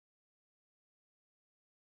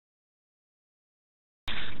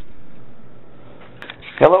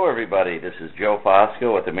Hello, everybody. This is Joe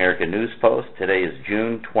Fosco with American News Post. Today is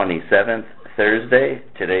June 27th, Thursday.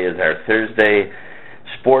 Today is our Thursday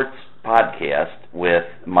sports podcast with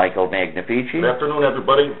Michael Magnafichi. Good afternoon,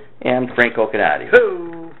 everybody. And Frank Coconate.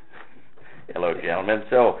 Hello. Hello, gentlemen.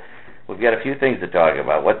 So, we've got a few things to talk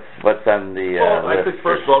about. What's on the I list? think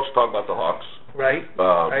first of all, let's talk about the Hawks. Right.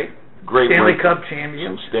 Right. Great Stanley win. Cup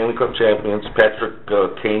champions. Some Stanley Cup champions. Patrick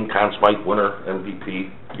Kane, Conn Smythe winner,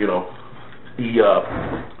 MVP. You know,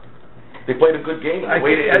 they played a good game.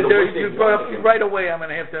 You brought up right away. I'm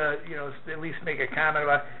going to have to, at least make a comment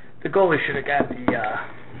about the goalie should have got the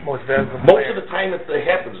most valuable player. Most of the time, it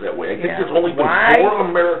happens that way. I think there's only been 4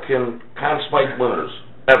 American Conn Smythe winners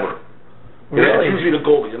ever. Really? It's usually the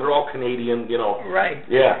goalie, and they're all Canadian. Right.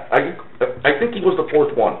 Yeah, I think he was the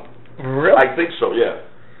 4th one. Really? I think so. Yeah.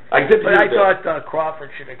 I did. But I thought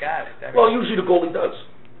Crawford should have got it. Well, usually the goalie does.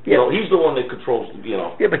 Yeah. He's the one that controls.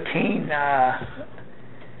 Yeah, but Kane.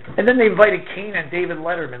 And then they invited Kane on David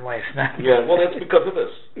Letterman last night. Yeah, well, that's because of this.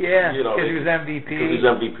 Yeah, because he was MVP. Because he's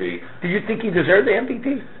MVP. Do you think he deserved the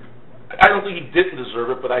MVP? I don't think he didn't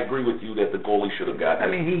deserve it, but I agree with you that the goalie should have gotten it. I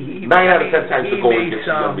mean, he 9 out of 10 times the goalie gets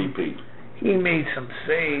the MVP. He made some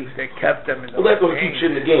saves that kept them in the game. Well, that's what keeps you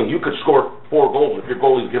in the game. You could score 4 goals. If your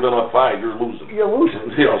goalie's giving up 5, you're losing. You're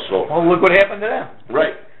losing. So. Well, look what happened to them.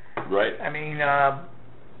 Right. I mean,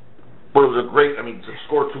 but it was to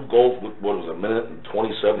score 2 goals with, what was it, a minute and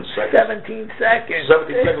 27 seconds? 17 seconds.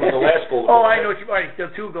 17 seconds was the last goal. Oh, I know what you're right.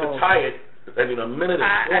 The 2 goals. To tie it, a minute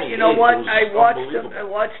and 28. You know what? I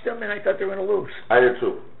watched them, and I thought they were going to lose. I did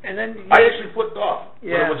too. And then I actually flipped off.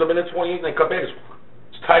 Yeah. When it was a minute 28, and I come back,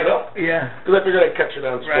 it's tied up. Yeah. Because I figured I'd catch it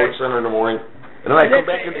on Sports Center in the morning. And then I come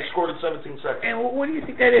back and they scored in 17 seconds. And what do you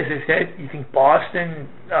think that is? Is that, you think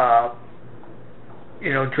Boston,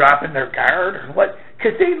 dropping their guard? What?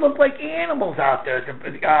 Because they look like animals out there.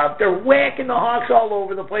 They're whacking the Hawks all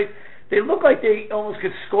over the place. They look like they almost could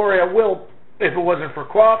score at will if it wasn't for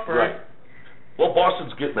Crawford. Right. Well,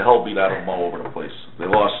 Boston's getting the hell beat out of them all over the place. They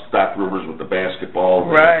lost Doc Rivers with the basketball.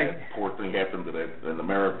 Right. That poor thing happened in the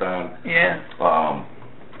marathon. Yeah.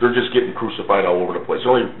 They're just getting crucified all over the place. The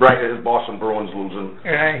only is Boston Bruins losing.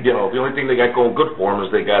 Right. The only thing they got going good for them is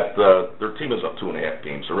they got their team is up 2.5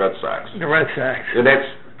 games. The Red Sox. The Red Sox. And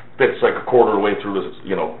that's like a quarter of the way through this.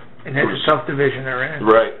 And that's a tough division they're in.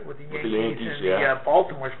 Right. With the Yankees, and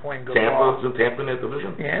Baltimore's playing good ball. Tampa in that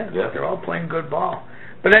division. Yeah. They're all playing good ball.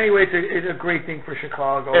 But anyway, it's a great thing for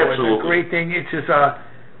Chicago. Absolutely. It's a great thing. It's just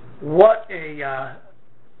what a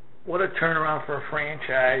turnaround for a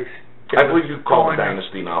franchise. I believe you call it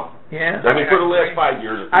dynasty now. Yeah. I mean, for the last 5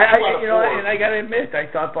 years, and I got to admit,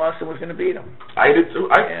 I thought Boston was going to beat them. I did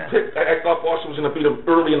too. I thought Boston was going to beat them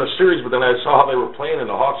early in the series, but then I saw how they were playing,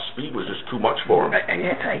 and the Hawks' speed was just too much for them.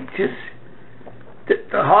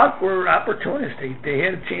 The Hawks were opportunists. They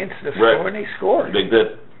had a chance to score, and they scored. They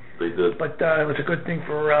did. But it was a good thing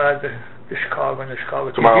for the Chicago and the Chicago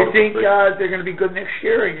team. Tomorrow, Do you think they're going to be good next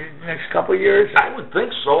year, or the next couple of years? I would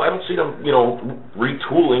think so. I don't see them,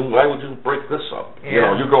 retooling. Why would you break this up?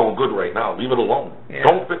 Yeah. You're going good right now. Leave it alone. Yeah.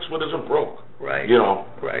 Don't fix what isn't broke. Right.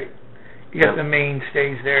 Right. You got the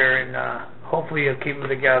mainstays there, and hopefully you'll keep them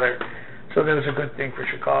together. So that was a good thing for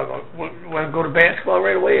Chicago. Want to go to basketball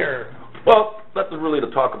right away, or? Well, nothing really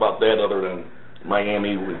to talk about that other than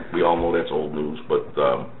Miami. We all know that's old news, but.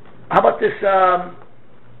 How about this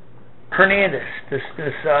Hernandez?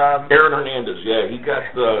 Aaron Hernandez, yeah, he got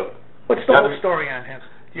What's the whole story on him?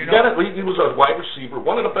 He was a wide receiver,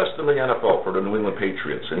 one of the best in the NFL for the New England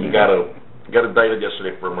Patriots, and he got indicted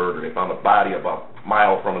yesterday for murder. They found a body about a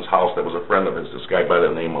mile from his house that was a friend of his. This guy by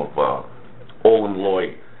the name of Olin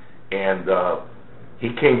Lloyd, and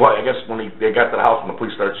he came. I guess when they got to the house, when the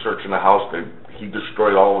police started searching the house, he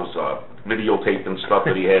destroyed all his videotape and stuff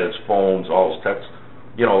that he had, his phones, all his texts.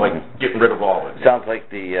 Like getting rid of all of it. Sounds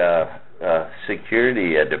like the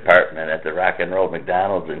security department at the Rock and Roll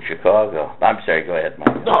McDonald's in Chicago. I'm sorry, go ahead,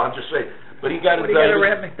 Mike. No, I'm just saying. But he got indicted. What do you got to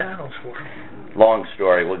rap McDonald's for? Long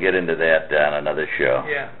story. We'll get into that on another show.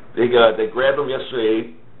 Yeah. They grabbed him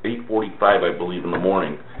yesterday, 8:45, I believe, in the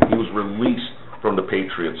morning. He was released from the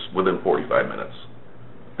Patriots within 45 minutes.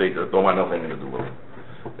 They don't want nothing to do with it.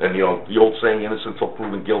 And the old saying, innocent until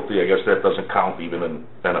proven guilty, I guess that doesn't count even in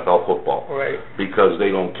NFL football. Right. Because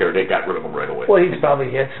they don't care. They got rid of him right away. Well, he's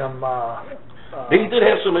probably had some... he did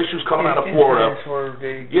have some issues coming out of Florida.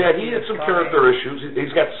 He had some character issues.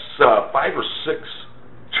 He's got 5 or 6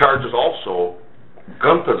 charges also.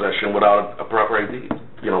 Gun possession without a proper ID.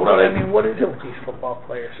 What is it with these football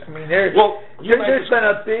players? I mean, there's been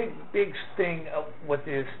a big thing with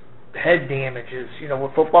this head damages,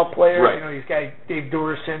 with football players. Right. This guy, Dave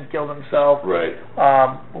Durson, killed himself. Right.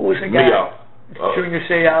 Who was the guy? Junior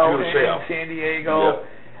Seau in San Diego.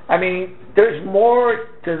 I mean, there's more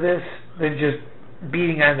to this than just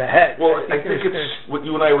beating on the head. Well, I think it's what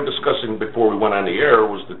you and I were discussing before we went on the air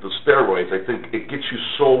was that the steroids, I think it gets you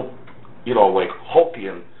so, like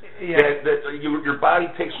Hulkian, that your body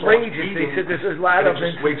takes so much beating. They said there's a lot of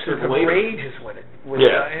instances of rages with it.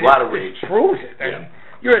 A lot of rage. It proves it. I mean,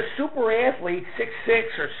 you're a super athlete,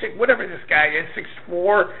 6'6" or 6, whatever this guy is,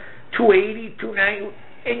 6'4", 280, 290,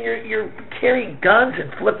 and you're carrying guns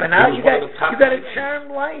and flipping out. You got a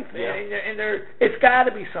charmed life, and it's got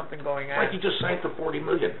to be something going on. Like you just signed for $40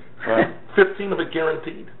 million, 15 of it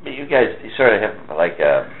guaranteed. You guys sort of have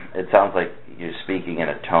it sounds like you're speaking in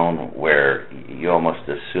a tone where you almost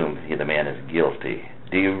assume the man is guilty.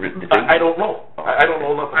 Do you? I don't know. I don't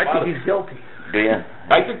know nothing about it. I think he's guilty. Do you?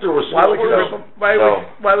 I think there was. Why would you rip him?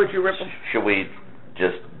 Why would you rip him? Should we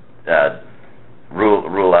just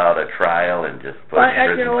rule out a trial and just put him in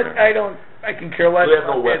prison? You know what? I can care less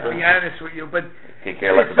about that, to be honest with you, but you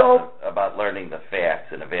care less about learning the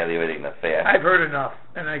facts and evaluating the facts. I've heard enough,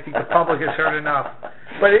 and I think the public has heard enough.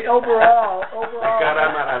 But overall, God,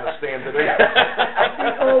 I'm not on the stand today. I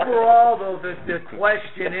think overall, though, the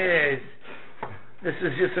question is. This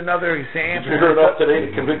is just another example. Did you hear enough today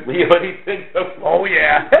to convict me of anything? Oh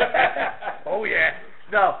yeah, oh yeah.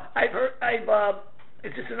 No,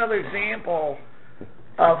 it's just another example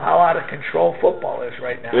of how out of control football is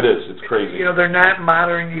right now. It is. It's crazy. They're not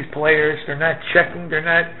monitoring these players. They're not checking.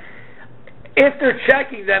 If they're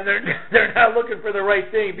checking them, they're not looking for the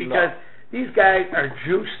right thing because these guys are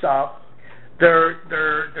juiced up.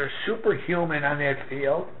 They're superhuman on that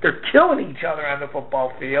field. They're killing each other on the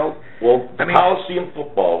football field. Well, the policy in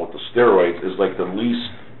football with the steroids is like the least,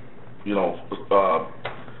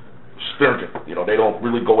 stringent. They don't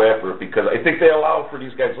really go after it because I think they allow for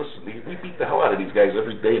these guys. Listen, we beat the hell out of these guys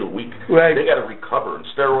every day of the week. Right. They got to recover, and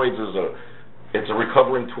steroids it's a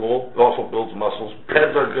recovering tool. It also builds muscles.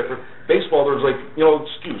 Pads are different. Baseball, there's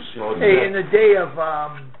excuse. Hey, in the day of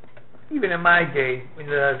even in my day in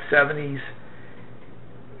the 70s.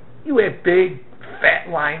 You had big, fat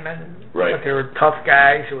linemen, but they were tough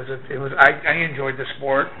guys. I enjoyed the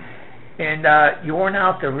sport, and you weren't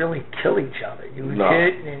out to really kill each other. You would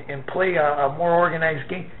hit and play a more organized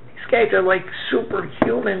game. These guys are like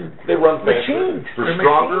superhuman They run machines. Faster. They're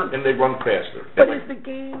stronger and they run faster. But is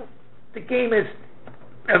the game is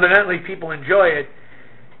evidently people enjoy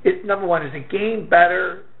it. Number one, is the game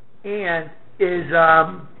better, and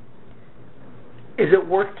is it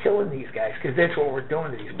worth killing these guys? Because that's what we're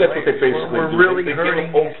doing to these players. That's what they basically do. We're really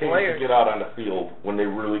hurting these players. To get out on the field when they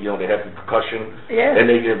really, they have the concussion. Yeah. And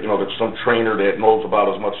they give, there's some trainer that knows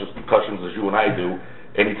about as much as concussions as you and I do,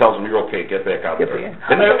 and he tells them, you're okay, get back out there. And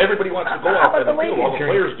everybody wants to go out there on the field. All the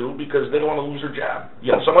players do because they don't want to lose their job.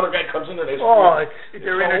 Some other guy comes in and they're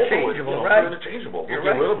interchangeable, right? They're interchangeable. You're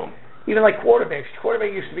get rid of them. Even like quarterbacks.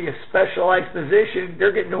 Quarterback used to be a specialized position.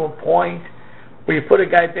 They're getting to a point where you put a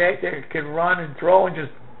guy back there that can run and throw and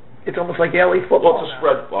it's almost like LA football. Well, it's a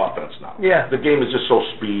spread offense now. Yeah. The game is just so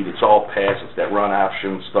speed. It's all pass. It's that run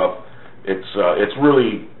option stuff. It's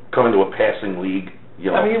really coming to a passing league. You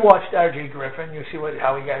watched R.J. Griffin. You see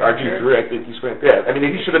how he got R.J. Griffin, I think he's fantastic.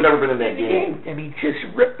 He should have never been in that game. And he just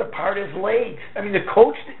ripped apart his legs. The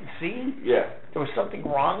coach didn't see. Yeah. There was something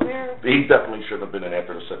wrong there. He definitely shouldn't have been in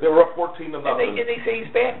after the set. They were up 14-0. And they say he's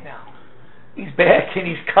back now. He's back and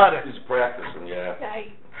he's cut it. He's practicing, yeah.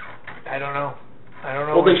 I don't know.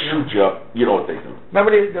 Well, they shoot you up. You know what they do.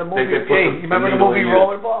 Remember the movie? You remember the movie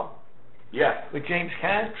Rollerball? Yeah. With James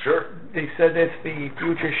Caan? Sure. They said that's the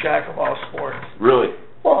future shot of all sports. Really?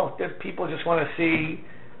 Well, people just want to see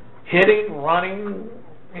hitting, running,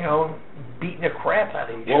 beating the crap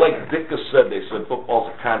out of each other. Well, like Dick said, they said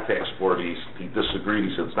football's a contact sport. He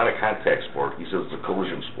disagreed. He said it's not a contact sport. He says it's a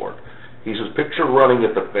collision sport. He says, picture running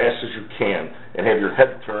at the fastest you can and have your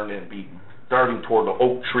head turned and be darting toward the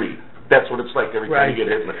oak tree. That's what it's like every time you get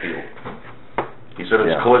hit in the field. He said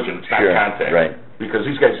it's collision, it's not contact. Right. Because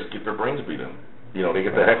these guys just get their brains beat in. They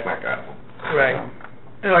get the heck knocked out of them. Right.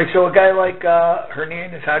 Anyway, so a guy like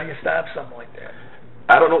Hernandez, how do you stop something like that?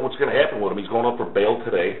 I don't know what's going to happen with him. He's going up for bail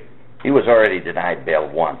today. He was already denied bail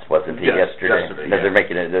once, wasn't he, yesterday? They're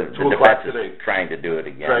making it. The defense is trying to do it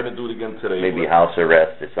again. Trying to do it again today. Maybe house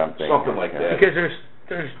arrest or something. Something like that. Because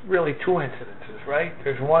there's really two incidences, right?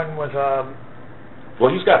 There's one was well,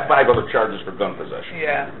 he's got 5 other charges for gun possession.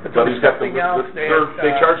 Yeah, but he's got else.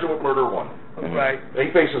 They charged him with murder 1. Right. He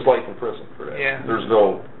faces life in prison for that. Yeah. There's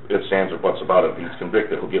no ifs, ands, or buts about it. If he's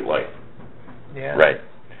convicted, he'll get life. Yeah. Right.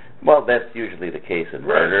 Well, that's usually the case in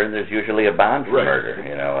murder, and there's usually a bond for murder.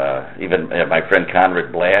 Even my friend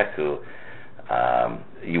Conrad Black, who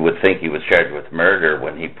You would think he was charged with murder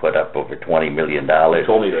when he put up over $20 million. He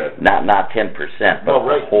told me that. Not 10%, but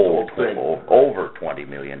right, the whole thing. over $20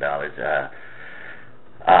 million.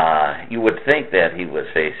 You would think that he was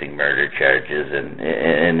facing murder charges,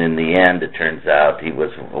 and in the end, it turns out he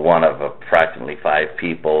was one of approximately 5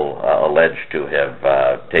 people alleged to have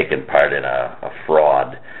taken part in a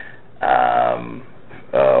fraud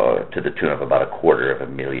to the tune of about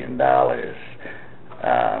 $250,000.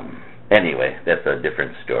 Anyway, that's a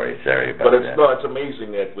different story. Sorry about that. But it's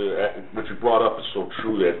amazing that what you brought up is so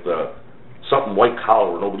true that something white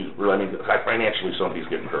collar, where nobody's really, I mean, financially somebody's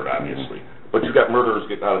getting hurt, obviously. But you got murderers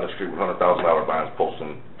getting out in the street with $100,000 bonds,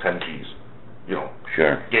 posting 10 G's, you know,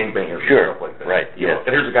 gangbangers and stuff like that. Right. You know,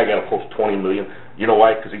 and here's a guy got to post $20 million. You know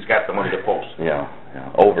why? Because he's got the money to post. Yeah.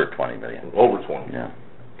 Over $20 million. Over 20. Yeah.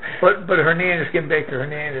 But Hernandez, getting back to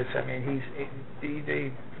Hernandez, I mean,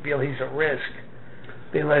 they feel he's a risk.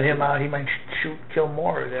 They let him out. He might kill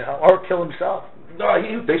more, or kill himself. No,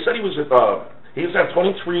 they said he was on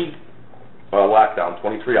 23 lockdown,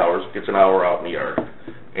 23 hours, gets an hour out in the yard,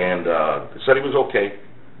 and they said he was okay.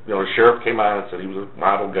 You know, the sheriff came on and said he was a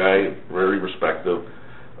model guy, very respected.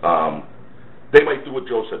 They might do what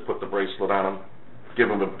Joe said, put the bracelet on him,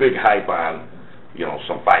 give him a big high bond, you know,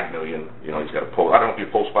 some $5 million. You know, he's got to post. I don't know if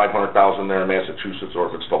you post $500,000 there in Massachusetts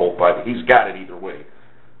or if it's the whole 5. He's got it either way.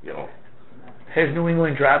 You know. Has New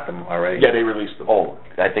England dropped them already? Yeah, they released them. Oh,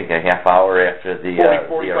 I think a half hour after the 45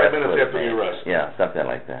 minutes after the arrest. Yeah, something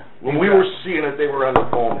like that. When we were seeing it, they were on the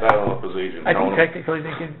phone dialing up his agent. I think technically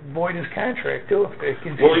they can void his contract too if they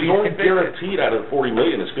can. Well, he's only guaranteed out of $40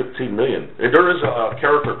 million is $15 million. There is a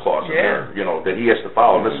character clause in there, you know, that he has to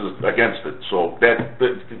follow, and this is against it. So forget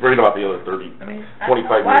about the other 25 million.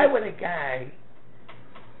 Why would a guy,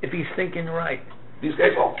 if he's thinking right? These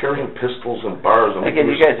guys all carrying pistols and bars. And again,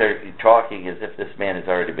 you guys are talking as if this man has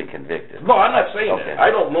already been convicted. No, I'm not saying that.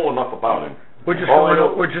 I don't know enough about him. We're just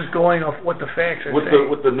going off what the facts are saying.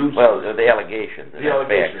 With the news. Well, the allegations. The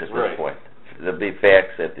allegations, facts at this point. There'll be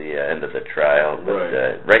facts at the end of the trial,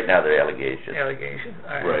 but right now they're allegations. Allegations.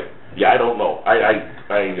 All right. Yeah, I don't know. I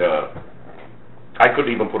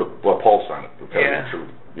couldn't even put a pulse on it, to tell you the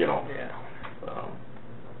truth. You know. Yeah.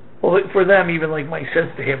 Well, for them, even like Mike says,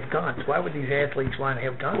 to have guns. Why would these athletes want to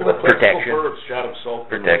have guns? Well, protection. Shot himself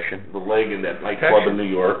protection. The leg in that nightclub in New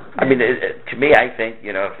York. I mean, to me, I think,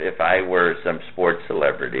 you know, if I were some sports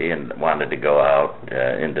celebrity and wanted to go out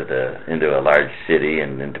into a large city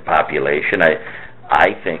and into population,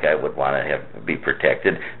 I think I would want to be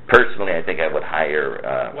protected. Personally, I think I would hire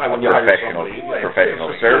a professional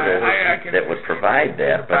service that would provide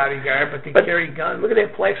that. Bodyguard, but they carry guns. Look at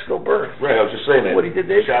that Plaxico Burress. Right, I was just saying that. What he did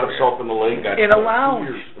this shot himself in the leg. In a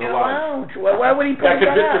lounge. In a lounge. Why would he put a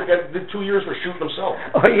gun out? Did 2 years for shooting himself.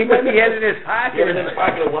 Oh, he maybe had it in his pocket. He had it in his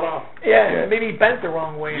pocket and went off. Yeah, maybe he bent the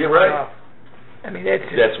wrong way. You're right. I mean,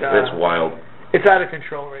 that's wild. It's out of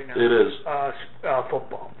control right now. It is.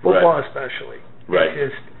 Football especially. Right.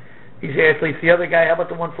 It's just these athletes. The other guy, how about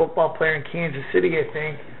the one football player in Kansas City, I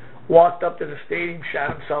think, walked up to the stadium,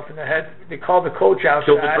 shot himself in the head. They called the coach outside.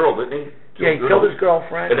 Killed the girl, didn't he? He killed his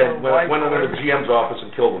girlfriend. And then went into the GM's office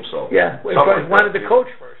and killed himself. Yeah, he wanted the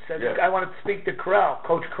coach first. Said, I wanted to speak to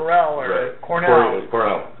Coach Corral or Cornell.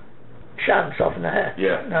 Cornell. Shot himself in the head.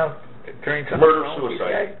 Yeah. No, during some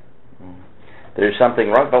murder-suicide. There's something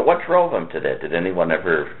wrong, but what drove him to that? Did anyone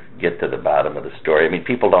ever get to the bottom of the story? I mean,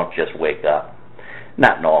 people don't just wake up.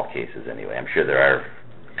 Not in all cases, anyway. I'm sure there are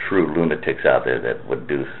true lunatics out there that would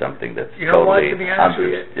do something that's totally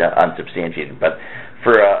unsubstantiated. But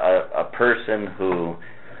for a person who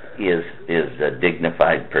is a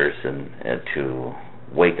dignified person to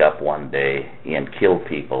wake up one day and kill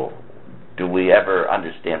people, do we ever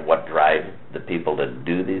understand what drives the people to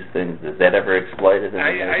do these things? Is that ever exploited? The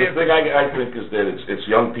thing I think is that it's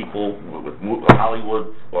young people with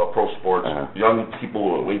Hollywood, pro sports, young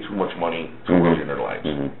people with way too much money too early in their lives,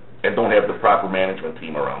 and don't have the proper management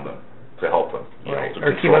team around them to help them.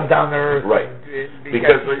 Or keep them down there. Right.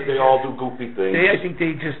 Because they all do goofy things. I think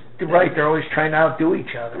they just, they're always trying to outdo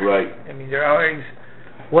each other. Right. I mean, they're always,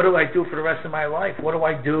 what do I do for the rest of my life? What do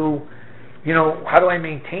I do? You know, how do I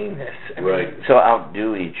maintain this? I mean, so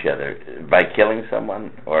outdo each other by killing someone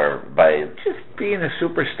or by just being a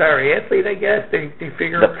superstar athlete, I guess. They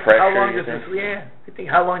figure how long does this they think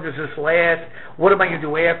how long does this last? What am I going to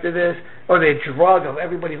do after this? Or the drug of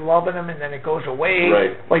everybody loving him and then it goes away.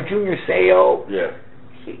 Right. Like Junior Seau. Yeah.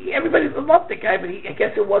 Everybody loved the guy, but I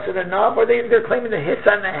guess it wasn't enough. Or they're claiming the hits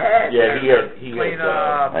on the head. Yeah, he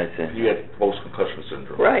had post-concussion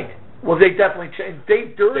syndrome. Right. Well, they definitely changed.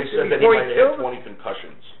 Dave Durst, they said that he might have had 20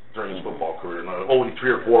 concussions. during his football career, and only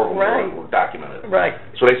 3 or 4 of them were documented. Right.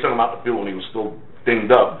 So they sent him out to field when he was still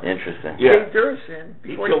dinged up. Interesting. Yeah. Dave Durson,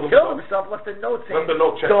 before he killed himself, left a note saying,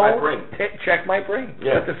 check my brain. Check my brain.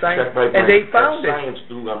 Yeah, the science. check my brain. And they found it. Science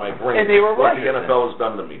do on my brain. And they were right. What the NFL has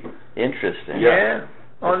done to me. Interesting. Yeah.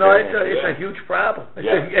 Oh, no, it's a huge problem.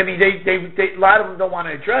 I mean, they a lot of them don't want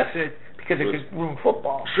to address it because it could ruin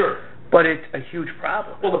football. Sure. But it's a huge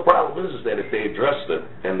problem. Well, the problem is that if they addressed it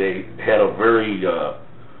and they had a very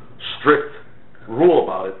strict rule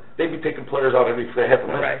about it, they'd be taking players out every half a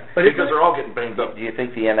minute. Right. Because they're all getting banged up. Do you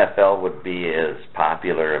think the NFL would be as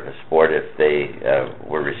popular of a sport if they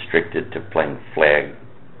were restricted to playing flag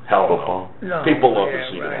football? No. People love to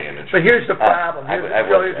see the damage. But here's the problem. I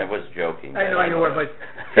was joking. I know you were, but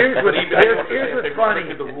here's what's funny.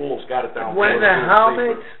 The rules got it down. When the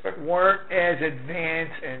helmets weren't as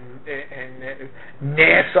advanced and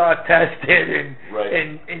NASA tested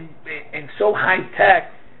and so high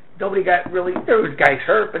tech, nobody got really. There was guys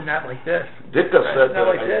hurt, but not like this. Ditka said that.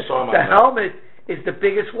 Like I saw him. The helmet is the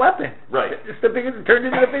biggest weapon. Right. It's the biggest. It turned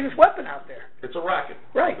into the biggest weapon out there. It's a rocket.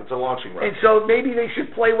 Right. It's a launching rocket. And so maybe they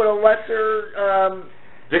should play with a lesser.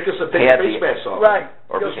 Ditka said take the face mask off. Right.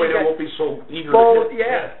 Or this way they won't be so eager to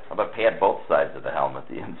get. How about pad both sides of the helmet,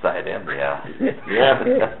 the inside and the out?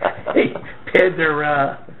 Hey, pad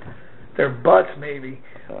their butts maybe.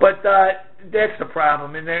 But that's the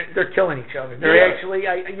problem, and they're killing each other. They're actually.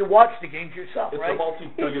 You watch the games yourself, it's right? It's a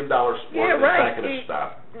multi-billion-dollar sport. Yeah, right. It's not going to stop.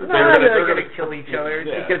 They're going to kill each other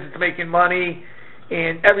because it's making money,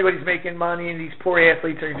 and everybody's making money, and these poor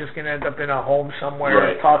athletes are just going to end up in a home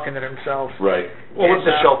somewhere talking to themselves. Right. Well, what's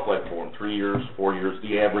the shelf life for them? 3 years, 4 years,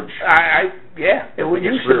 the average? It would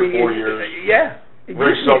used to be 3 or 4 years. Yeah. It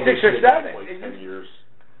used to be 6 or 7. Like 10 years.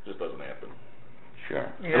 Just doesn't happen. Sure.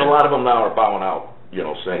 Yeah. And a lot of them now are bowing out.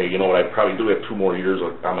 Saying, hey, you know what, I probably do have 2 more years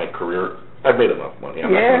on my career. I've made enough money. I'm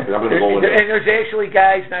going to go in. And there's actually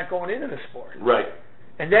guys not going into the sport. Right.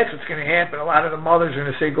 And that's what's going to happen. A lot of the mothers are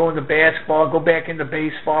going to say, go into basketball, go back into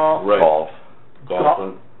baseball. Right.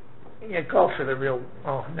 Golfing. Yeah, golf's for the real.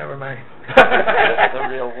 Oh, never mind. The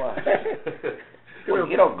real what? Well,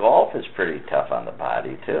 golf is pretty tough on the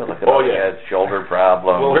body too. Look at all he has shoulder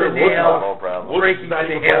problems, elbow problems. Woods not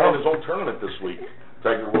even playing his own tournament this week.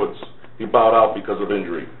 Tiger Woods. He bowed out because of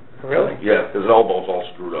injury. Really? Yeah, his elbow's all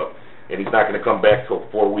screwed up, and he's not going to come back till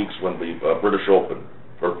 4 weeks when the British Open,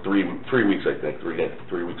 or 3 weeks I think, 3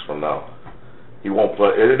 weeks from now. He won't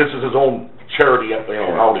play. This is his own charity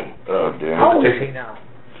outing. How old is he now?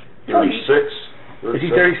 36. Is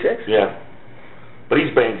he 36? Yeah. But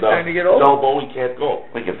he's banged up. Time to get old. His elbow, he can't go.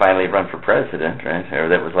 We can finally run for president, right? Or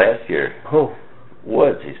that was last year. Who?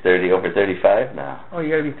 Woods. He's over 35 now. Oh,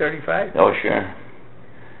 you got to be 35? Oh, sure.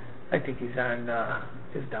 I think he's on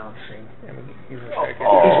his downswing. I mean, he's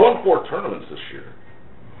won 4 tournaments this year.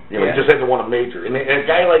 He just hasn't won a major. And a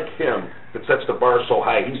guy like him that sets the bar so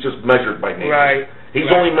high, he's just measured by nature. Right. He's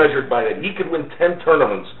only measured by that. He could win 10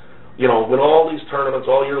 tournaments, win all these tournaments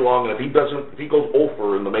all year long, and if he goes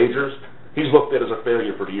 0 in the majors, he's looked at as a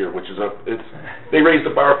failure for the year, which is they raised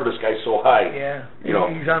the bar for this guy so high. Yeah.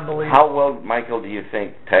 He's unbelievable. How well, Michael, do you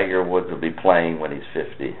think Tiger Woods will be playing when he's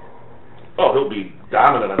 50? Oh, he'll be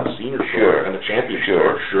dominant on the senior tour and the championship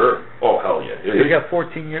tour. Sure. Oh, hell yeah. He's got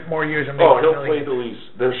 14 more years of making he'll play till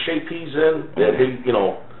the shape he's in, that he,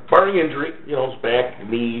 barring injury, his back,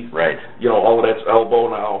 knee, all of that's elbow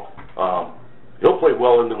now. He'll play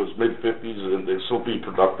well into his mid-50s and still be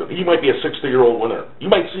productive. He might be a 60-year-old winner. You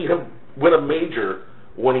might see him win a major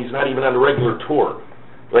when he's not even on the regular tour.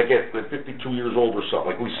 Like at 52 years old or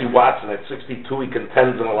something. Like we see Watson at 62, he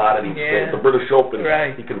contends in a lot of these things. The British Open,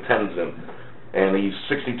 he contends in. And he's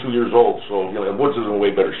 62 years old, so Woods is in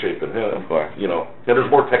way better shape than him. Of course. And there's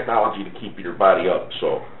more technology to keep your body up.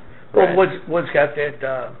 So. Well, Woods got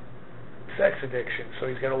that sex addiction, so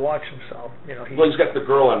he's got to watch himself. Well, he's got the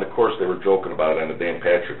girl on the course. They were joking about it on the Dan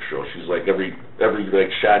Patrick show. She's like every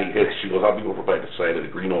shot he hits, she goes, "I'll be over by the side of the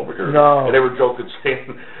green over here." No. And they were joking,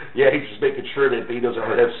 saying, "Yeah, he's just making sure that he doesn't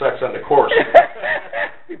have sex on the course."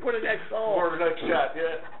 He put an X on. For the next shot,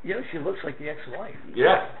 yeah. She looks like the ex-wife.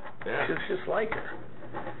 Yeah. She's just like her.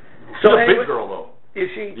 She's a big girl, though. Is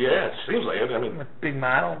she? Yeah, it seems like it. I mean, a big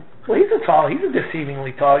model. Well, he's a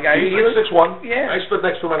deceivingly tall guy. He's like 6'1". Yeah. I stood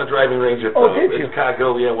next to him on a driving range at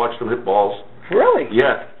Chicago. Yeah, watched him hit balls. Really?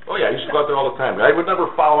 Yeah. Oh yeah, I used to go out there all the time. I would never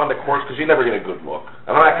follow on the course because you never get a good look.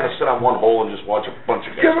 I'm not going to sit on one hole and just watch a bunch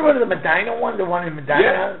of guys. Did you ever go to the Medina one, the one in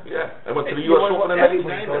Medina? Yeah. I went to the U.S. Open in '99.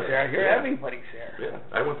 Everybody goes there. I hear everybody's there.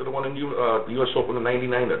 Yeah, I went to the one in the U.S. Open in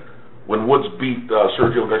 '99 when Woods beat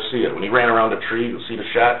Sergio Garcia, when he ran around a tree. You see the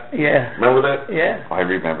shot? Yeah. Remember that? Yeah. I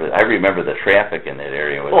remember the traffic in that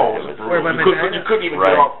area. You couldn't even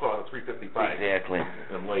get off 55. Exactly.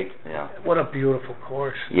 In Lake. Yeah. What a beautiful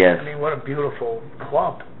course. Yes. I mean, what a beautiful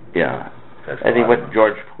club. Yeah. That's I think what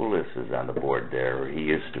George Poulis is on the board there, or he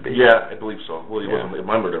used to be. Yeah, I believe so. Well, he wasn't a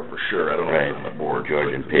member there for sure. I don't know if he was on the board.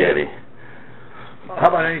 George and Patty. How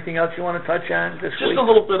about anything else you want to touch on this week? Just a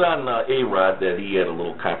little bit on A-Rod, that he had a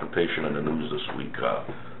little confrontation in the news this week.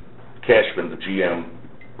 Cashman, the GM,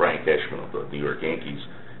 Brian Cashman of the New York Yankees,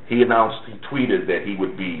 he tweeted that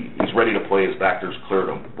he's ready to play. His doctors cleared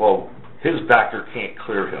him. Well, his doctor can't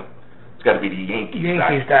clear him. It's got to be the Yankees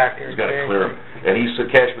doctor. He's got to clear him. And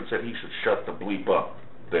Cashman said he should shut the bleep up.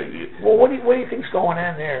 Well, what do you think's going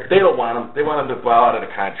on there? They don't want him. They want him to bow out of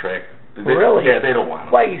the contract. Really? Yeah, they don't want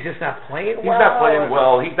him. Why, he's just not playing well? He's not playing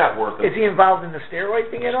well. He's not worth it. Is he involved in the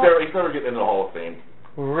steroid thing at all? He's never getting in the Hall of Fame.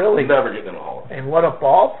 Really? Never getting in the Hall of Fame. And what a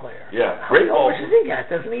ball player. Yeah, How many great ball. homers has he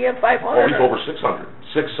got? Doesn't he have 500? Oh, he's over 600.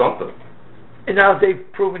 6-something. And now they've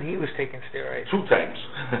proven he was taking steroids. 2 times.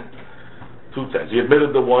 2 times. He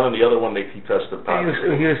admitted to one, and the other one he tested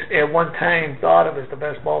positive. He was at one time thought of as the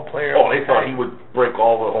best ball player. Oh, they thought he would break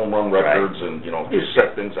all the home run records and just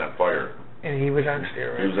set things on fire. And he was on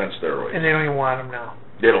steroids. He was on steroids. And they don't even want him now.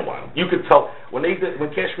 They don't want him. You could tell when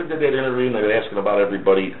Cashman did that interview and they were asking about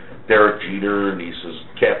everybody, Derek Jeter, and he says,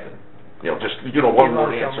 Captain. One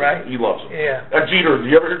more answer. Right? He loves him. Yeah. Jeter,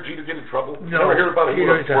 you ever hear Jeter get in trouble? No. Never hear about him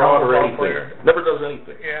with a fraud or anything. Player. Never does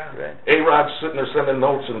anything. Yeah. Right. A-Rod's sitting there sending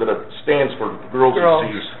notes into the stands for girls.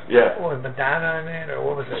 He sees. Yeah. Was Madonna on it, or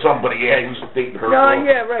what was it? Somebody, he was dating her. No,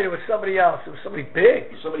 yeah, right. It was somebody else. It was somebody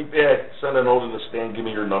big. Somebody, send a note in the stand, give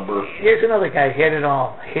me your number. Here's another guy, had it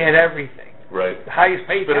all. Had everything. Right. The highest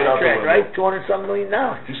paid contract, right? $200-some million.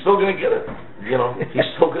 He's still going to get it. He's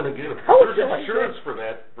still going to get it. There's insurance for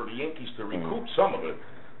that, for the Yankees to recoup some of it,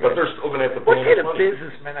 but they're still going to have to pay what kind of money.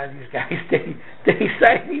 businessmen are these guys? They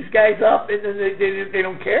sign these guys up and then they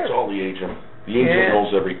don't care. It's all the agent. The agent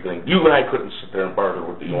knows everything. You and I couldn't sit there and barter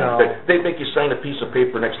with the owner. They make you sign a piece of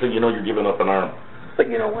paper, next thing you know, you're giving up an arm.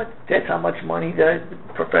 But you know what? That's how much money the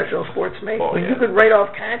professional sports make. Oh, when you can write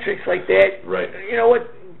off contracts like that, right. You know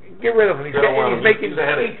what? Get rid of him. He's making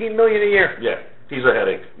 $18 million a year. Yeah, he's a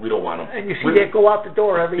headache. We don't want him. And you see that go out the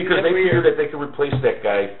door every year. Because they figure that they can replace that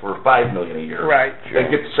guy for $5 million a year. Right. They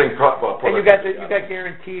get the same product. And you got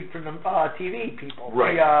guaranteed from the TV people.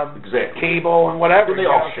 Right. Exactly. Cable and whatever. And they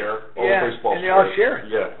all share. Baseball and they all share.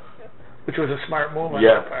 Yeah. Which was a smart move on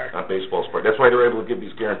their part. On baseball's part. That's why they're able to give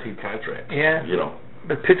these guaranteed contracts. Yeah.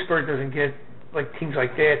 But Pittsburgh doesn't get. Like teams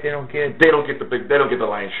like that, they don't get the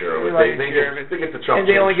lion's share of it. They get the chunk. And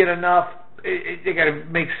they only get enough. They got to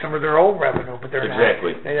make some of their own revenue, but they're not.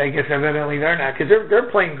 I guess evidently they're not, because they're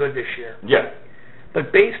playing good this year. Yeah.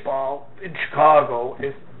 But baseball in Chicago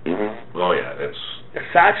is. Oh yeah, that's. The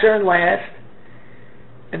Sox are in last,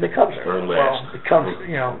 and the Cubs are in last. Well, the Cubs,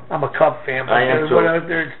 I'm a Cub fan, but I am too.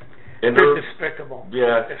 They're despicable.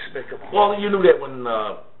 Yeah. Despicable. Well, you knew that when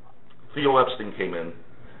Theo Epstein came in.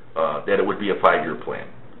 That it would be a 5-year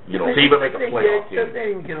plan. To even make a playoff game.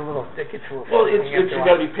 They even get a little thick. Well, you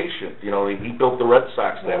got to be patient. He built the Red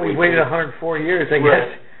Sox that way. We waited 104 years. I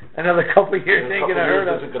guess another couple of years ain't going to hurt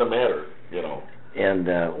us. Isn't going to matter.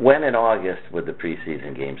 And when in August would the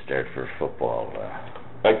preseason game start for football?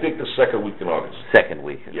 I think the second week in August. Second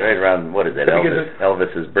week, right around, what is it,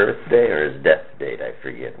 Elvis's birthday or his death date? I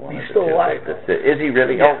forget. He's still alive. Is he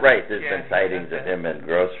really? Yeah. Oh, right. There's been sightings of him in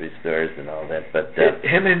grocery stores and all that. But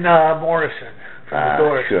him and Morrison from the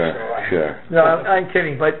Doors. Sure. No, I'm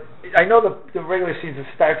kidding. But I know the regular season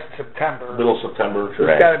starts in September. Middle of September. So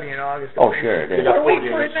it's got to be in August. Oh, sure. They got 4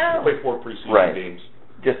 games. For it now. They play 4 preseason games.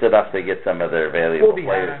 Just enough to get some of their valuable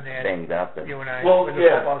players banged up. You and I, when the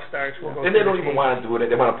football starts, we'll go. And they don't even want to do it.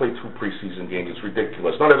 They want to play 2 preseason games. It's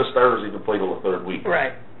ridiculous. None of the starters even play till the 3rd week.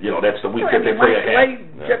 Right. That's the week that they play ahead.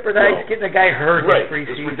 Why jeopardize getting a guy hurt in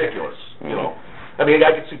preseason? It's ridiculous. I mean,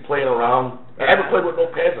 I could see playing around. I haven't played with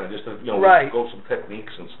no pads on, just to go some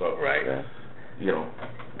techniques and stuff. Right.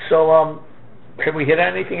 So, have we hit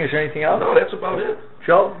on anything? Is there anything else? No, that's about it.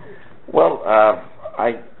 Joe? Well,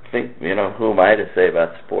 I think, who am I to say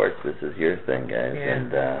about sports? This is your thing, guys. Yeah.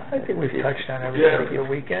 And I think we've touched on everything for the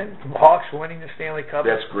weekend. Hawks winning the Stanley Cup.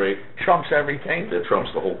 That's great. Trumps everything. That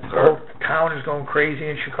trumps the whole card. The whole town is going crazy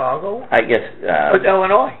in Chicago. I guess. But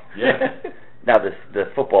Illinois. Yeah. Now,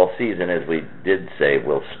 the football season, as we did say,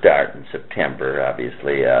 will start in September.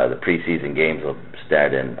 Obviously, the preseason games will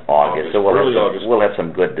start in August. So we'll have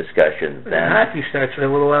some good discussions then. Hockey starts a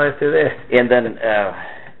little while after that. And then.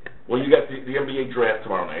 Well, you got the NBA draft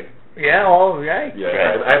tomorrow night. Yeah, all right. Yeah,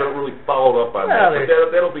 right. I haven't really followed up on that, but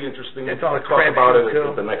that'll be interesting. We'll talk about it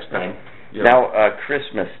at the next time. Now,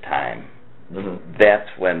 Christmas time, that's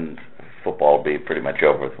when football will be pretty much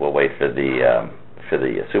over with. We'll wait for the for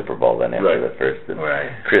the Super Bowl then after the first. Right.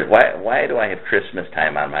 Why do I have Christmas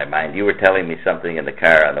time on my mind? You were telling me something in the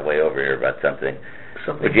car on the way over here about something.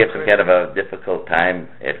 Would you have some kind of a difficult time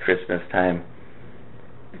at Christmas time?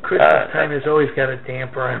 Christmas time has always got a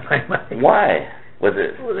damper on my mind. Why? Was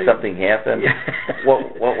it something happened? Yeah.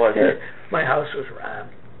 What was it? My house was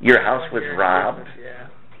robbed. Your house was robbed? Yeah.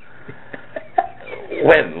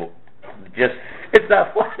 When? Just... It's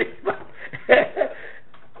not funny, but...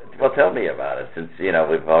 Well, tell me about it, since,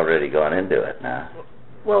 we've already gone into it now.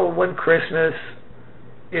 Well, one Christmas,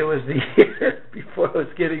 it was the year before I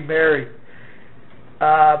was getting married.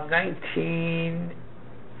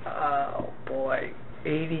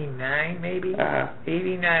 89 maybe?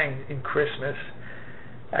 89 in Christmas.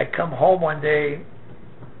 I come home one day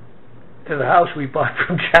to the house we bought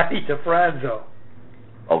from Johnny DeFranzo.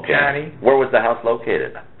 Okay. Johnny. Where was the house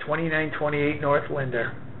located? 2928 North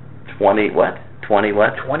Linder. 20 what? 20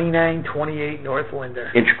 what? 2928 North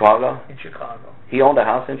Linder. In Chicago? In Chicago. He owned a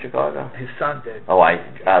house in Chicago? His son did. Oh,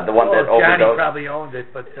 the one that overdosed? Johnny probably owned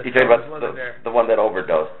it, but the son was living there. The one that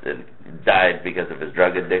overdosed and died because of his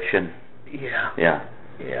drug addiction? Yeah. Yeah.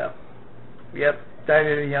 Yeah. Yep. Died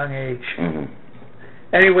at a young age. Mm-hmm.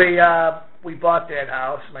 Anyway, we bought that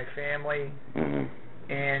house, my family,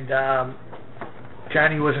 and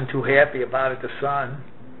Johnny wasn't too happy about it, the son.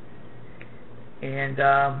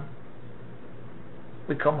 And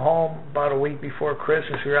we come home about a week before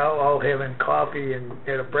Christmas. We were all having coffee and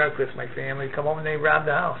had a breakfast, my family. Come home and they robbed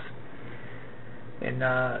the house. And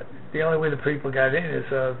the only way the people got in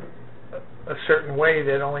is a certain way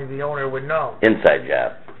that only the owner would know. Inside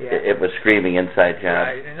job. Yeah. It was screaming inside job.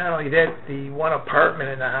 Right. And not only that, the one apartment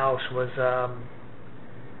in the house was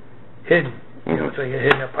hidden. It's like a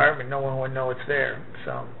hidden apartment. No one would know it's there.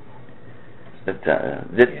 So. Did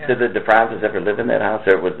the DeFranzos ever live in that house,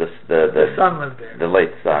 or was the son lived there? The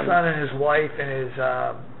late son. The son and his wife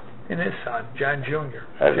and his son, John Jr.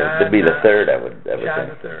 To be the third, I would John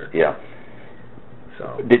think. the third. Yeah.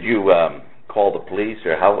 So. Did you call the police,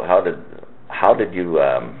 or how did you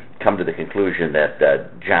come to the conclusion that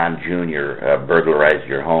John Jr. burglarized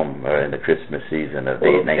your home in the Christmas season of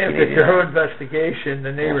 1989? After thorough investigation,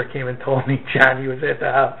 the neighbor came and told me Johnny was at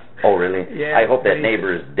the house. Oh, really? Yeah. I hope that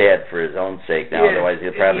neighbor is dead for his own sake now, otherwise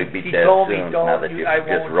he'll probably be dead soon, now that you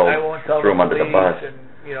just threw him under the bus. And,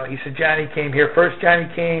 he said Johnny came here. First Johnny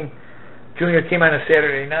came, Junior came on a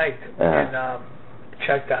Saturday night and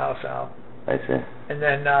checked the house out. I see. And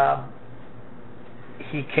then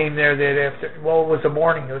he came there that after, it was a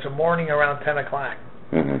morning. It was a morning around 10 o'clock.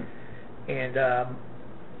 And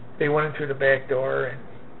they went in through the back door and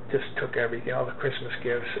just took everything, all the Christmas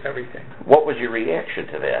gifts, everything. What was your reaction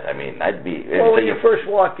to that? I mean, I'd be... Well, when you first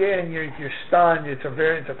walk in, you're stunned. It's a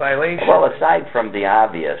violation. Well, aside from the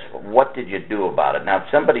obvious, what did you do about it? Now,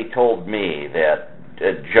 if somebody told me that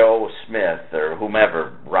Joe Smith or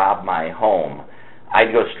whomever robbed my home,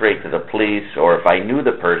 I'd go straight to the police, or if I knew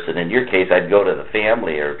the person, in your case, I'd go to the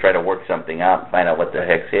family or try to work something out and find out what the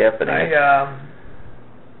heck's happening.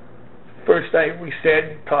 We sat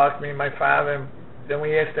and talked, me and my father. Then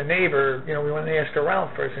we asked the neighbor, we went and asked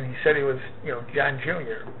around first, and he said he was, John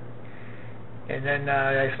Jr. And then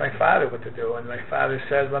I asked my father what to do, and my father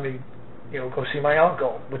said, let me, go see my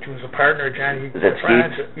uncle, which was a partner of Johnny. Is that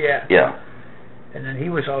Steve? Yeah. Yeah. And then he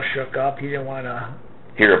was all shook up. He didn't want to...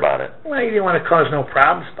 hear about it. Well, he didn't want to cause no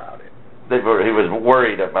problems about it. He was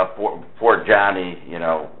worried about poor Johnny,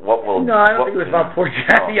 what will... No, I don't think it was about poor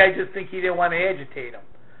Johnny. I just think he didn't want to agitate him.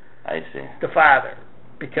 I see. The father.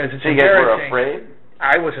 Because it's so you guys were afraid?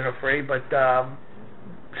 I wasn't afraid, but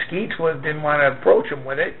Skeets didn't want to approach him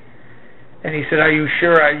with it. And he said, are you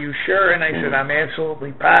sure? Are you sure? And I said, I'm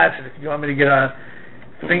absolutely positive. You want me to get a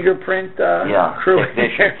fingerprint crew in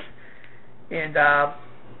there? And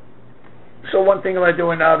so one thing led to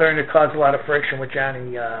another, and it caused a lot of friction with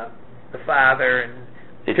Johnny the father.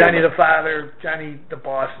 And Johnny the father, Johnny the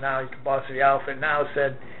boss now, he's the boss of the outfit now,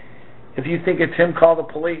 said, if you think it's him, call the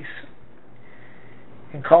police.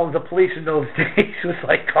 And calling the police in those days was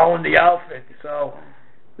like calling the outfit. So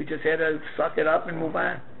we just had to suck it up and move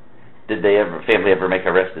on. Did family ever make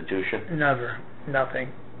a restitution? Never.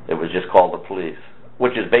 Nothing. It was just call the police,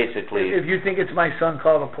 which is basically... If you think it's my son,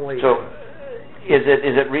 call the police. So is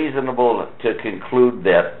it reasonable to conclude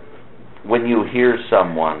that when you hear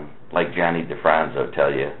someone like Johnny DeFranzo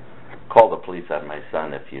tell you, call the police on my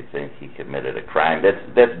son if you think he committed a crime,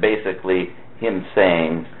 that's basically him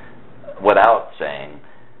saying, without saying,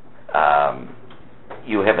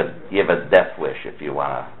 you have a death wish if you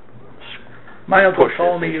want to. My uncle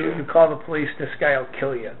told me you call the police, this guy will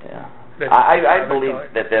kill you. Yeah. I believe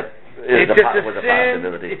that was a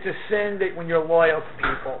possibility. It's a sin that when you're loyal to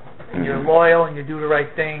people, and you're loyal and you do the right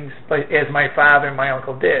things, as my father and my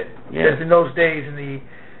uncle did. Because in those days, in the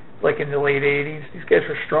late '80s, these guys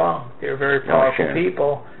were strong. They were very powerful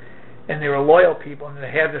people, and they were loyal people. And to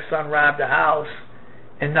have the son rob the house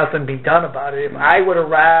and nothing be done about it. If I would have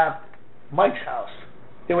robbed Mike's house,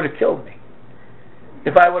 they would have killed me.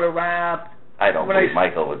 If I would have robbed... I don't believe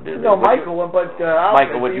Michael would do that. No, Michael would, but...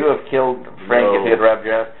 Michael, would you have killed Frank if he had robbed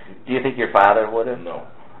your house? Do you think your father would have? No.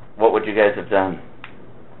 What would you guys have done?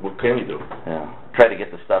 What can you do? Yeah. Try to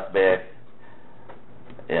get the stuff back.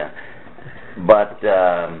 Yeah. But,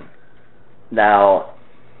 now...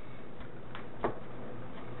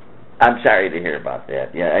 I'm sorry to hear about that.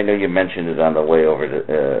 Yeah, I know you mentioned it on the way over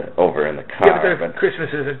in the car. Yeah, but Christmas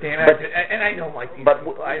is a damn. And I don't like these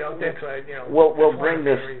people. I don't. That's why We'll bring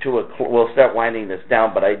this to a. We'll start winding this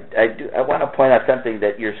down. But I want to point out something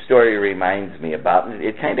that your story reminds me about.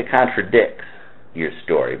 It kind of contradicts your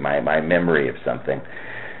story. My memory of something.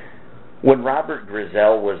 When Robert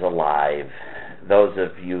Griselle was alive, those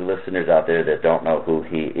of you listeners out there that don't know who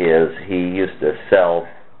he is, he used to sell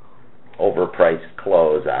overpriced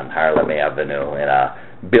clothes on Harlem Avenue in a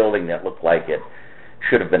building that looked like it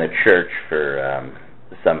should have been a church for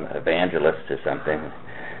some evangelist or something.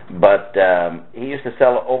 But he used to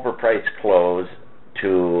sell overpriced clothes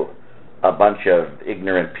to a bunch of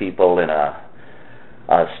ignorant people in a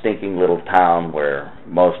stinking little town where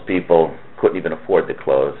most people couldn't even afford the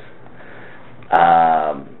clothes.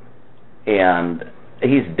 And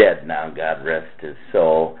he's dead now, God rest his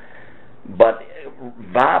soul. But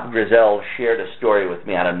Bob Griselle shared a story with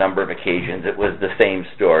me on a number of occasions. It was the same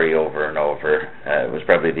story over and over. It was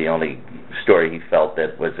probably the only story he felt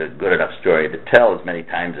that was a good enough story to tell as many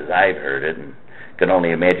times as I've heard it, and can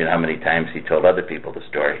only imagine how many times he told other people the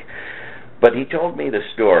story. But he told me the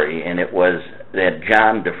story, and it was that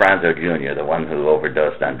John DeFranzo Jr., the one who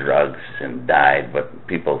overdosed on drugs and died, what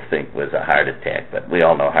people think was a heart attack, but we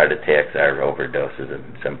all know heart attacks are overdoses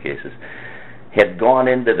in some cases, had gone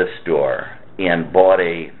into the store and bought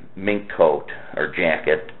a mink coat or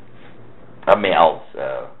jacket, a male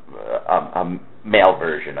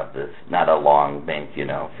version of this, not a long mink,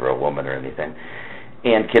 for a woman or anything,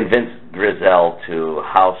 and convinced Griselle to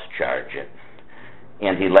house charge it.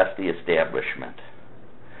 And he left the establishment.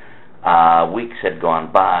 Weeks had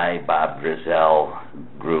gone by. Bob Griselle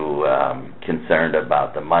grew concerned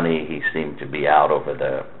about the money. He seemed to be out over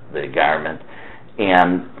the garment,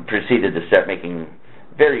 and proceeded to start making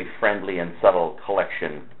very friendly and subtle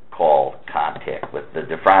collection call contact with the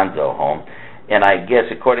DeFranzo home. And I guess,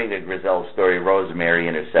 according to Griselle's story, Rosemary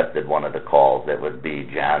intercepted one of the calls. That would be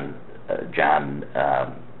John, as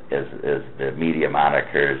the media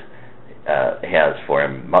monikers has for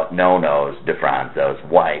him, No-No's,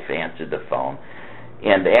 DeFranzo's wife, answered the phone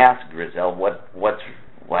and asked Griselle,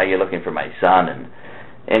 why are you looking for my son?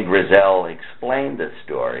 And Griselle explained the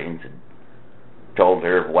story and told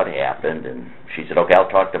her what happened, and she said, okay, I'll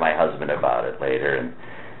talk to my husband about it later. And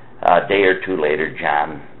a day or two later,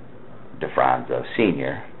 John DeFranzo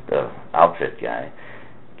Sr., the outfit guy,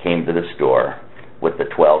 came to the store with the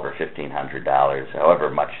 $1,200 or $1,500, however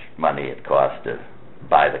much money it cost to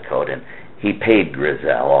buy the coat, and he paid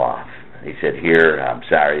Griselle off. He said, here, I'm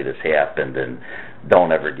sorry this happened, and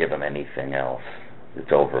don't ever give him anything else.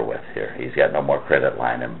 It's over with here. He's got no more credit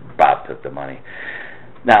line, and Bob took the money.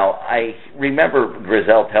 Now, I remember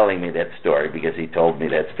Griselle telling me that story because he told me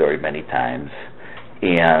that story many times.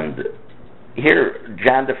 And here,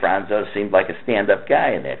 John DeFranzo seemed like a stand-up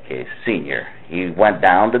guy in that case, Senior. He went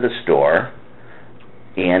down to the store,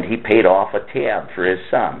 and he paid off a tab for his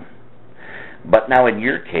son. But now in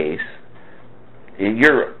your case,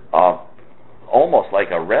 you're almost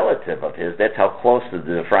like a relative of his. That's how close the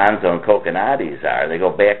DeFranzo and Coconates are. They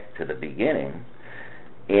go back to the beginning.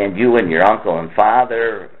 And you and your uncle and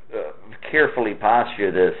father carefully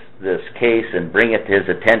posture this case and bring it to his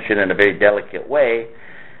attention in a very delicate way,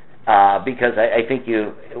 because I think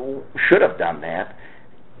you should have done that.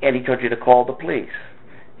 And he told you to call the police.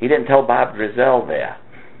 He didn't tell Bob Griselle that.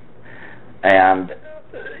 And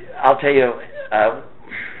I'll tell you,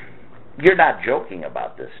 you're not joking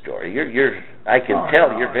about this story. I can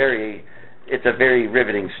tell you're very. It's a very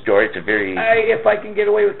riveting story. It's a very. If I can get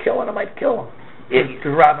away with killing him, I'd kill him. To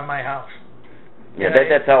robbing my house. Yeah,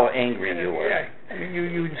 that's how angry you were. Yeah. I mean,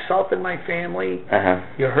 you insulted my family.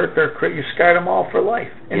 You hurt you scarred them all for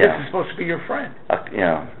life. And this is supposed to be your friend.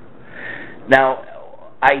 Now,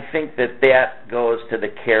 I think that goes to the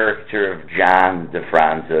character of John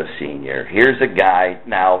DeFranzo Sr. Here's a guy,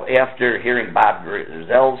 now, after hearing Bob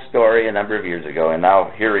Griselle's story a number of years ago, and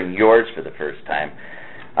now hearing yours for the first time,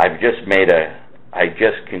 I've just made I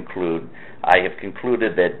have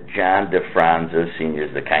concluded that John DeFranzo Sr.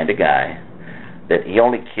 is the kind of guy that he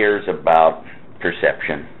only cares about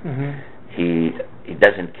perception. He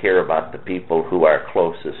doesn't care about the people who are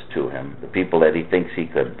closest to him, the people that he thinks he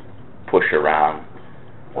could push around,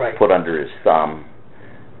 put under his thumb,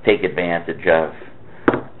 take advantage of,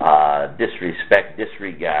 disrespect,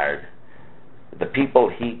 disregard. The people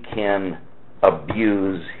he can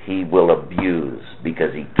abuse, he will abuse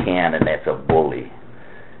because he can, and that's a bully.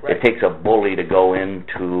 It takes a bully to go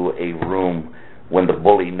into a room when the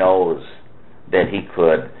bully knows that he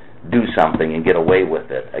could do something and get away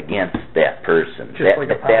with it against that person.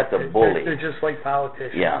 That's a bully. They're just like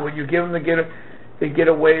politicians. Yeah. When you give them, they get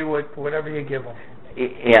away with whatever you give them.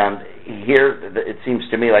 And here, it seems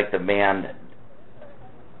to me like the man,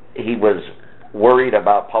 he was worried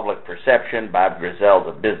about public perception. Bob Grisel's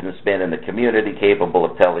a businessman in the community capable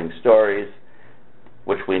of telling stories,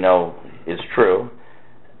 which we know is true.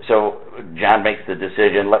 So John makes the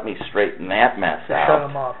decision, let me straighten that mess out. Shut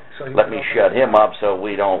him up. Let me shut him up so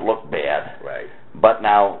we don't look bad. Right. But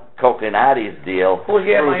now Coconate's deal. Well,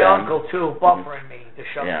 he had my uncle too buffering me to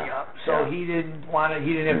shut me up. So he didn't want to.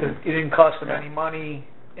 He didn't have to. It didn't cost him any money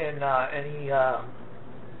and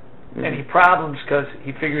any problems because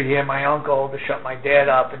he figured he had my uncle to shut my dad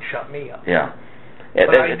up and shut me up. Yeah. But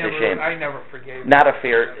it's a shame. I never forgave him. Not a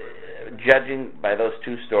fair. Judging by those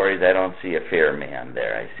two stories, I don't see a fair man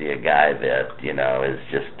there. I see a guy that is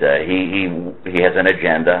just he has an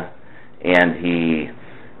agenda, and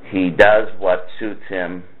he does what suits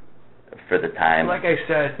him for the time. Like I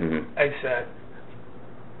said,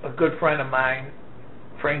 a good friend of mine,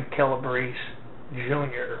 Frank Calabrese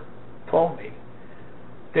Jr., told me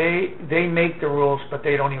they make the rules, but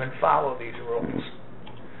they don't even follow these rules.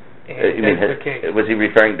 And that's the case. Was he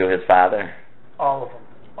referring to his father? All of them.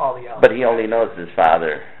 All the But he only knows his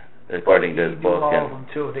father, according to his book. All of them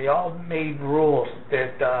too. They all made rules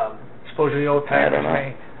that supposedly old timers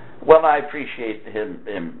made. Well, I appreciate him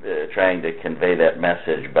trying to convey that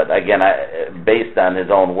message, but again, based on his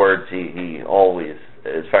own words, he always,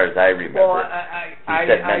 as far as I remember, he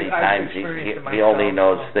said many times he only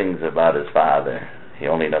knows things about his father. He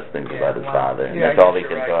only knows things about his father, and that's all he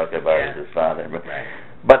can talk about is his father.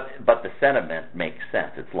 But the sentiment makes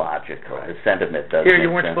sense. It's logical. The sentiment does. Here,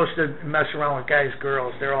 you weren't supposed to mess around with guys'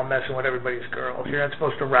 girls. They're all messing with everybody's girls. You're not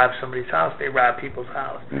supposed to rob somebody's house. They rob people's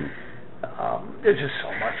house. There's just so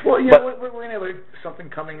much. Well, we're going to have something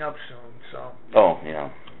coming up soon. So. Oh, yeah.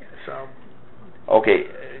 So. Okay,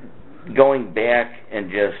 going back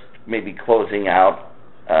and just maybe closing out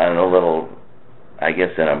in a little, I guess,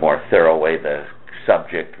 in a more thorough way, the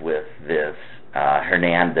subject with this.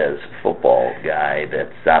 Hernandez football guy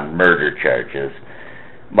that's on murder charges.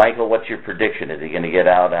 Michael, what's your prediction? Is he going to get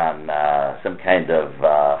out on some kind of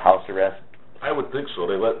house arrest? I would think so.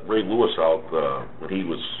 They let Ray Lewis out when he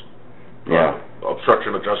was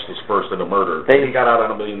obstruction of justice first in a murder. He got out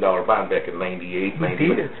on $1 million bond back in '98.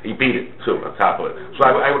 He beat it too, on top of it. So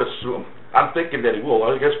I would assume. I'm thinking that he will.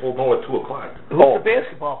 I guess we'll know at 2 o'clock. Who's the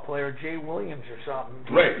basketball player, Jay Williams or something?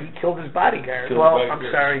 Right. He killed his bodyguard. I'm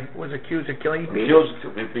sorry, was accused of killing. He beat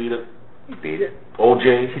it. He beat it.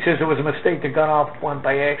 O.J. He says it was a mistake to gun off one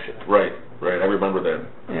by accident. Right. I remember that.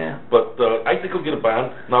 Yeah. But I think he'll get a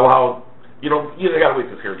bond. Now, how, you got to wait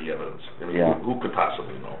to hear the evidence. I mean, who could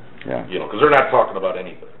possibly know? Yeah. Because they're not talking about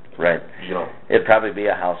anything. Right. It'd probably be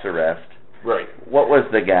a house arrest. Right. What was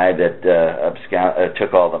the guy that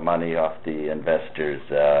took all the money off the investors?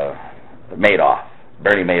 Madoff.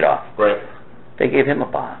 Bernie Madoff. Right. They gave him a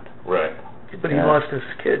bond. Right. But he lost his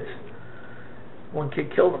kids. One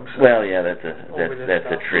kid killed himself. Well, yeah, that's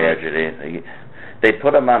a tragedy. They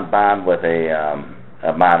put him on bond with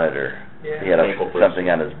a monitor. Yeah. He had something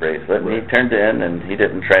on his bracelet, and he turned in, and he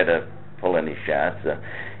didn't try to pull any shots.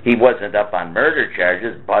 He wasn't up on murder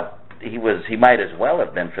charges, but he might as well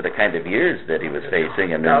have been for the kind of years that he was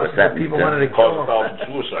facing, and then was sentenced. People wanted to kill him. 1,000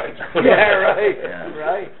 suicides.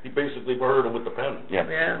 Right. He basically murdered him with the pen.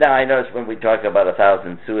 Yeah. Now I noticed when we talk about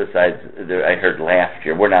 1,000 suicides, I heard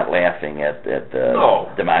laughter. We're not laughing at the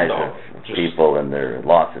demise of people and their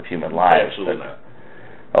loss of human lives. Absolutely not.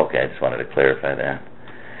 Okay, I just wanted to clarify that.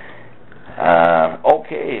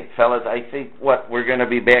 Okay, fellas, I think we're going to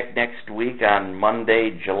be back next week on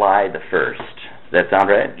Monday, July the 1st. Does that sound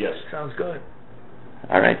right? Yes. Sounds good.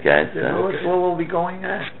 All right, guys. Where will we be going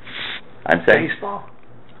at? I'm saying? Baseball?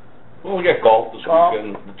 Well, we got golf this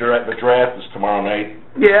weekend. The draft is tomorrow night.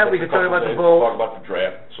 Yeah, we can talk about the Bulls. Talk about the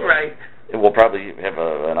draft. So. Right. We'll probably have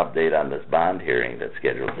an update on this bond hearing that's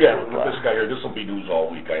scheduled. Yeah, with this guy here. This will be news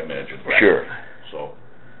all week, I imagine. Right? Sure. So.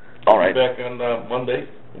 All right. We'll be back on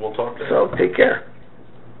Monday. We'll talk then. So, take care.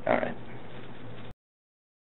 All right.